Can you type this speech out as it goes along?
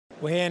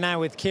We're here now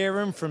with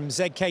Kiran from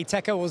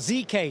ZKTeco, or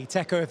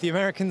ZKTeco if the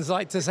Americans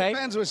like to say.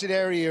 Depends which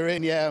area you're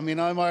in, yeah. I mean,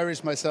 I'm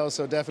Irish myself,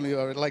 so definitely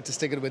I would like to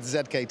stick it with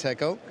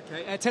ZKTeco.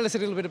 Okay, tell us a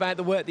little bit about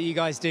the work that you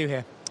guys do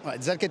here. Right,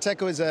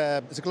 ZKTeco is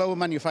a global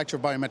manufacturer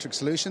of biometric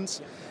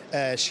solutions.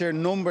 Sheer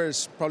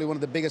numbers, probably one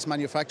of the biggest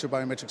manufacturer of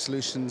biometric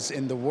solutions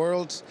in the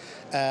world,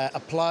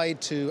 applied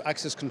to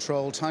access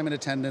control, time and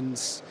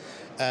attendance,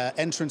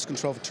 entrance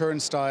control for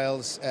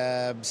turnstiles,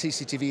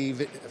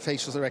 CCTV,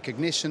 facial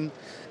recognition,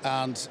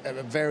 and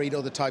varied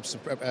other types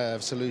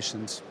of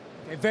solutions.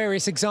 Okay,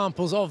 various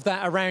examples of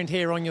that around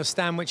here on your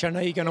stand, which I know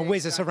you're going to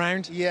whiz us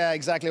around. Yeah,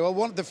 exactly. Well,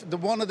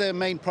 one of the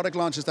main product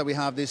launches that we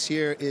have this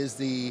year is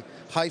the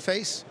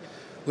HiFace,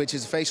 which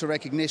is a facial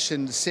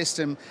recognition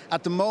system.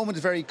 At the moment,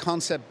 it's very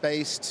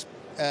concept-based.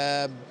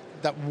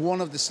 That one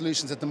of the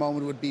solutions at the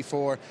moment would be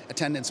for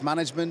attendance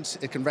management.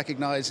 It can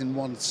recognize in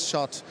one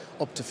shot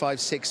up to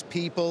 5-6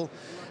 people.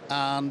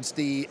 And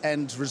the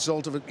end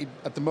result of it,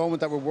 at the moment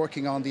that we're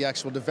working on the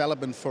actual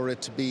development for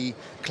it to be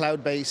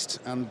cloud-based,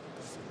 and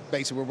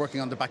basically we're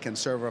working on the back-end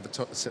server of it.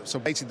 So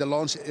basically the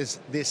launch is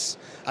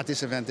at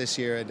this event this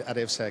year at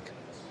IFSEC.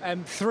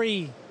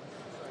 Three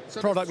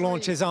product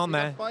launches, aren't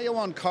there? Bio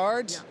on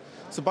card. Yeah.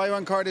 So Bio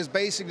on card is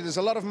basically, there's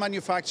a lot of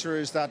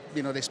manufacturers that,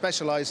 they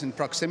specialize in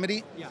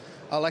proximity. Yeah.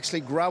 I'll actually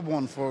grab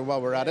one for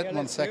while we're at it.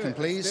 1 second,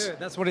 please. Let's do it.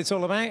 That's what it's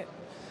all about.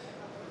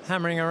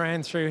 Hammering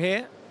around through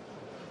here.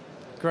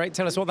 Great.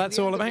 Tell us what that's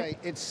all about.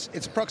 It's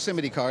a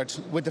proximity card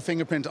with the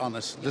fingerprint on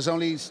it. There's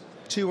only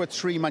 2 or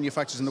 3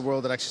 manufacturers in the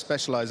world that actually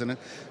specialize in it.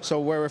 So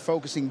where we're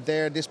focusing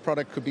there, this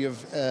product could be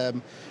of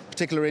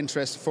particular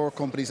interest for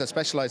companies that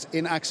specialize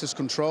in access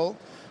control,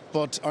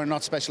 but are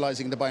not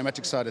specializing in the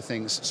biometric side of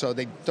things. So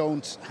they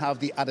don't have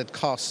the added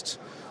cost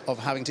of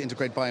having to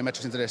integrate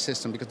biometrics into their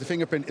system, because the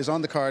fingerprint is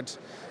on the card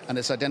and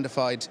it's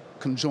identified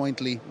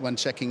conjointly when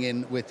checking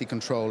in with the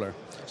controller.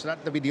 So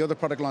that'll be the other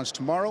product launch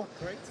tomorrow.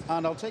 Great.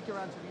 And I'll take you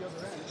around to the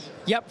other end.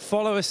 Yep,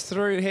 follow us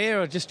through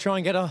here. I'll just try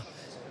and get our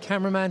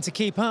cameraman to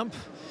keep up.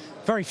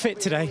 Very fit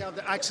today. We have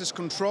the access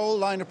control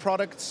line of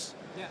products.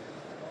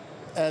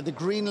 Yeah. The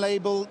green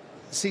label,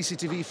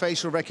 CCTV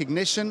facial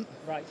recognition.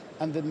 Right.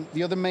 And then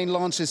the other main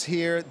launch is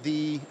here,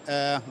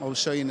 I'll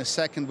show you in a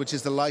second, which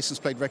is the license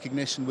plate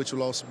recognition, which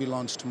will also be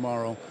launched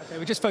tomorrow. Okay,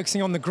 we're just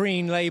focusing on the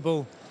green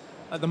label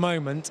at the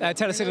moment.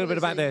 Tell us a little bit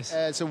about this.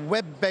 It's a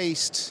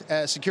web-based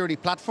security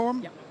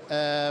platform,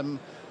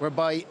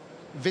 whereby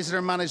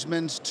visitor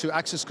management to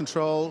access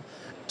control,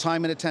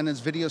 time and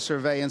attendance, video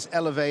surveillance,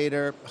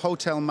 elevator,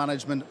 hotel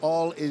management,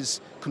 all is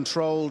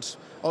controlled.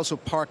 Also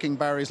parking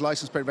barriers,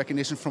 license plate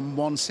recognition from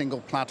one single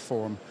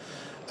platform.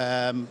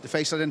 The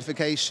facial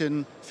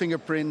identification,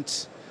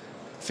 fingerprint,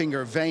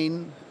 finger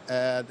vein,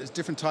 there's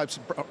different types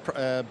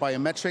of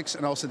biometrics,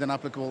 and also then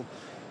applicable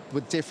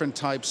with different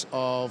types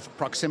of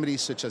proximity,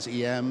 such as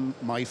EM,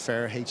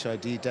 MyFair,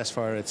 HID,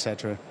 DeskFire,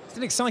 etc. It's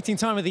an exciting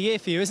time of the year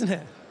for you, isn't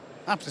it?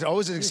 Absolutely,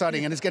 always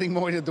exciting, and it's getting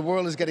more. The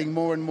world is getting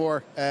more and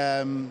more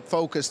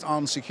focused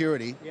on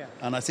security. Yeah.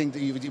 And I think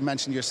that you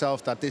mentioned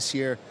yourself that this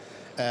year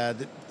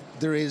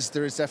there is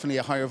definitely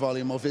a higher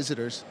volume of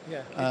visitors.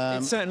 Yeah,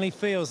 it certainly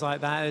feels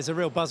like that. There's a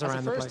real buzz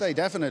around the place. First day,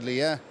 definitely.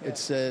 Yeah,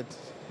 it's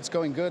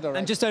going good. All right.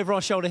 And just over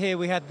our shoulder here,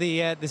 we had the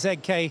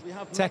ZKTeco. We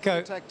have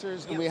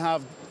detectors, and we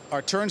have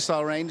our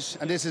turnstile range,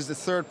 and this is the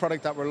 3rd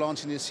product that we're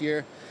launching this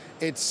year.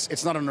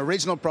 It's not an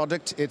original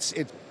product. It's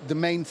the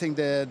main thing.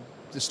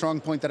 The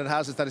strong point that it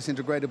has is that it's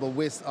integratable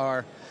with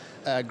our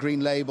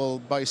green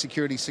label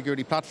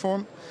biosecurity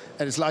platform,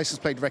 and it's license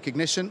plate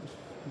recognition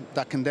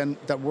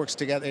that works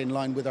together in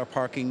line with our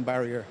parking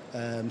barrier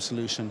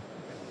solution.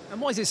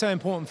 And why is it so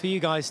important for you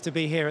guys to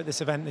be here at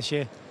this event this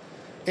year?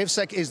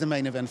 IFSEC is the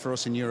main event for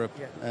us in Europe.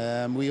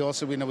 Yeah. We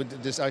know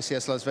with this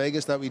ICS Las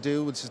Vegas that we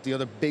do, which is the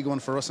other big one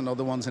for us, and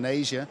other ones in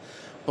Asia.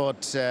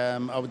 But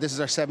this is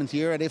our 7th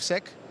year at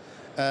IFSEC,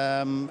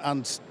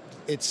 and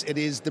it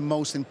is the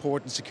most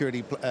important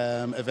security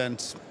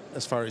event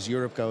as far as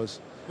Europe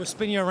goes. We'll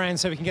spin you around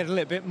so we can get a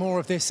little bit more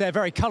of this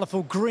very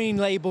colourful green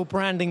label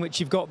branding which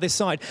you've got this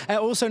side.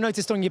 Also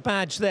noticed on your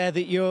badge there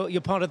that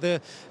you're part of the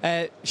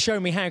Show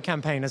Me How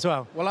campaign as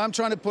well. Well, I'm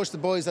trying to push the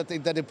boys that they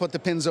put the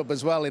pins up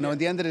as well. At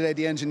the end of the day,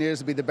 the engineers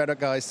will be the better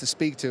guys to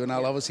speak to, and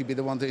I'll obviously be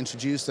the one to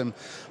introduce them.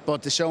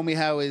 But the Show Me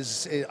How I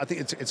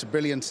think it's a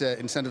brilliant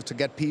incentive to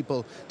get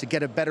people to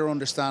get a better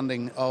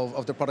understanding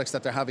of the products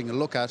that they're having a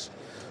look at.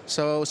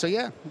 So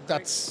yeah,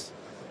 that's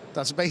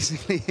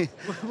basically.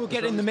 We'll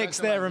get in the mix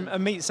there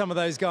and meet some of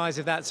those guys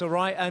if that's all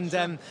right,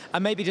 and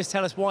maybe just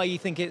tell us why you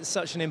think it's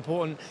such an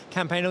important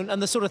campaign,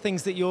 and the sort of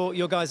things that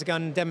your guys are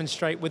going to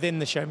demonstrate within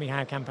the Show Me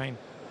How campaign.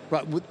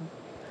 Right.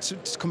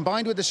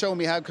 Combined with the Show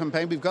Me How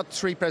campaign, we've got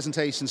 3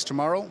 presentations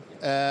tomorrow.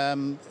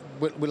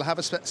 We'll have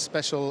a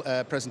special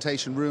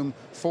presentation room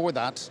for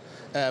that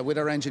with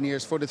our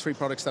engineers for the 3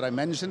 products that I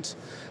mentioned.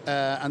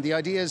 And the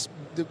idea is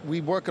that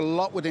we work a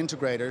lot with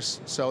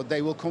integrators, so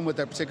they will come with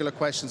their particular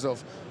questions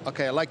of,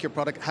 okay, I like your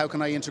product, how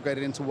can I integrate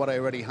it into what I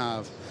already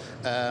have?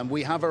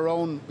 We have our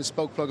own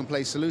bespoke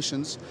plug-and-play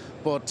solutions,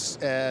 but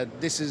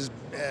this is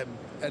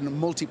in a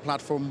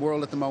multi-platform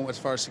world at the moment as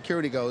far as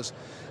security goes,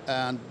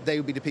 and they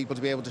would be the people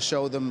to be able to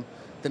show them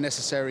the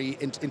necessary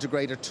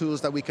integrator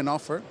tools that we can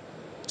offer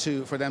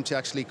for them to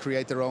actually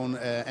create their own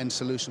end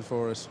solution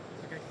for us.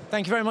 Okay.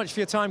 Thank you very much for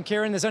your time,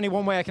 Kiran. There's only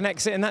one way I can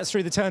exit, and that's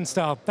through the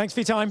turnstile. Thanks for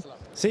your time.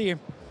 See you.